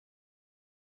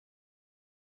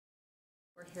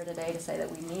We're here today to say that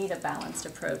we need a balanced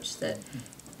approach that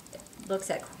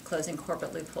looks at closing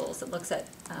corporate loopholes, that looks at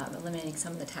eliminating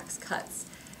some of the tax cuts,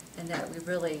 and that we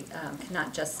really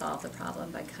cannot just solve the problem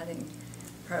by cutting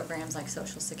programs like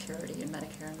Social Security and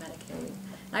Medicare and Medicaid.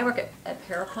 And I work at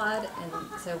Paraquad,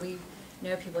 and so we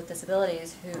know people with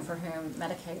disabilities for whom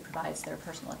Medicaid provides their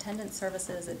personal attendance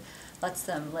services. It lets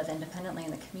them live independently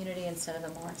in the community instead of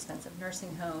a more expensive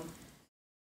nursing home.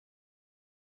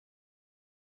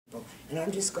 And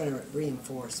I'm just going to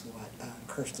reinforce what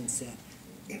Kirsten said,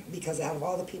 because out of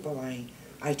all the people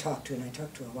I talk to, and I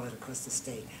talk to a lot across the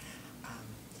state,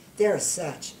 there is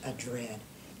such a dread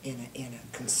and a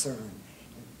concern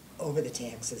over the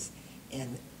taxes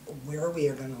and where we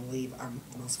are going to leave our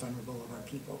most vulnerable of our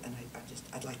people. And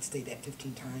I'd like to say that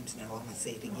 15 times now. I'm going to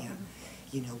say it again.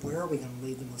 You know, where are we going to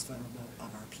leave the most vulnerable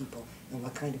of our people, and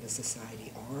what kind of a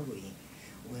society are we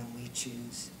when we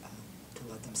choose to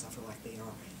let them suffer like they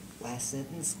are? Last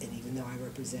sentence, and even though I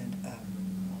represent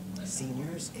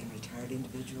seniors and retired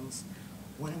individuals,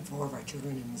 1 in 4 of our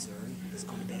children in Missouri is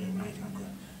going to bed at night hungry.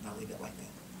 I'll leave it like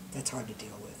that. That's hard to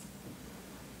deal with.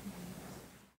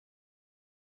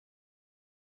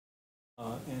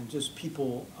 And just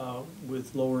people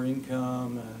with lower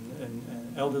income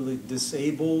and elderly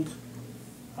disabled,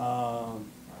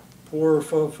 poor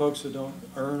folks that don't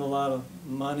earn a lot of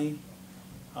money,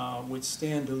 would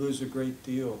stand to lose a great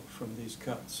deal from these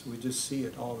cuts. We just see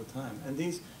it all the time.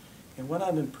 And what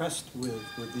I'm impressed with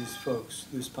these folks,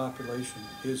 this population,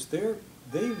 is they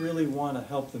really want to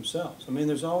help themselves. I mean,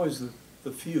 there's always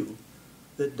the few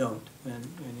that don't, and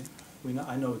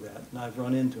I know that, and I've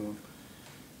run into them.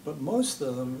 But most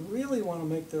of them really want to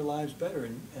make their lives better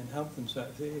and help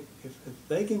themselves. If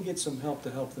they can get some help to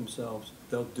help themselves,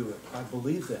 they'll do it. I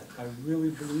believe that. I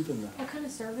really believe in that. What kind of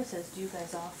services do you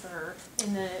guys offer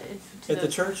at the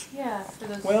church? Yeah, for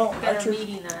those that are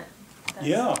needing that.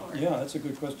 Yeah, support. yeah, that's a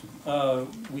good question.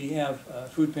 We have a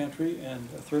food pantry and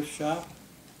a thrift shop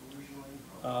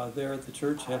there at the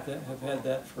church. Have had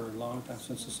that for a long time,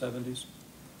 since the 70s.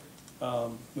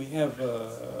 We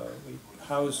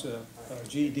house a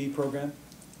GED program,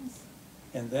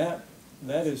 and that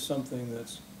is something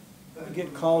that's, we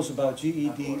get calls about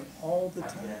GED all the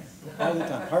time, all the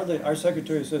time. Hardly, our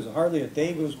secretary says, hardly a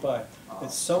day goes by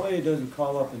that somebody doesn't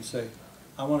call up and say,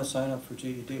 I want to sign up for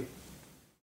GED.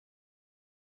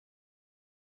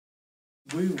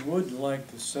 We would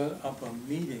like to set up a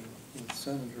meeting with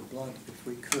Senator Blunt if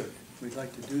we could. We'd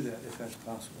like to do that if that's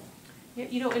possible.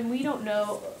 You know, and we don't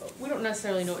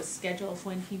necessarily know a schedule of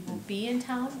when he will be in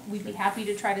town. We'd be happy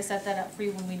to try to set that up for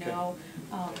you when we know.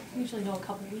 We usually know a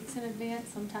couple weeks in advance.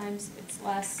 Sometimes it's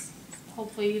less.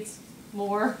 Hopefully it's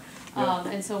more.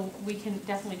 And so we can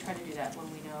definitely try to do that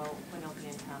when we know when he'll be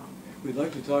in town. We'd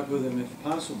like to talk with him if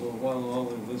possible while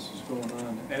all of this is going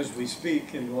on as we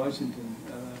speak in Washington.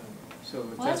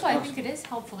 Well, that's why I think it is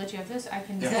helpful that you have this. I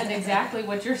can send exactly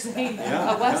what you're saying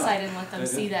a website and let them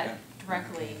see that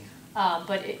directly.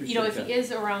 But you know, if he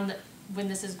is around when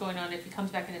this is going on, if he comes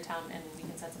back into town and we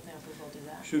can set something up, we will do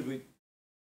that. Should we?